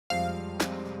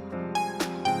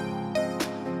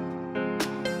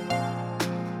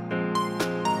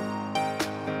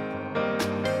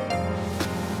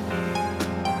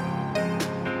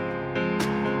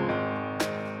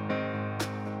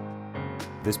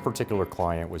This particular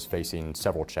client was facing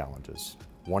several challenges.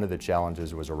 One of the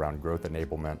challenges was around growth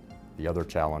enablement. The other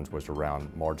challenge was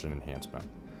around margin enhancement.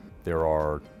 There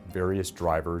are various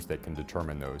drivers that can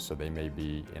determine those. So they may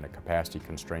be in a capacity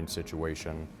constrained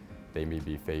situation. They may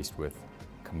be faced with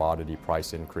commodity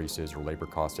price increases or labor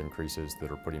cost increases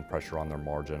that are putting pressure on their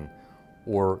margin.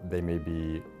 Or they may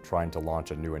be trying to launch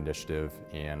a new initiative,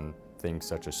 and things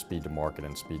such as speed to market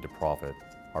and speed to profit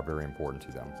are very important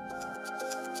to them.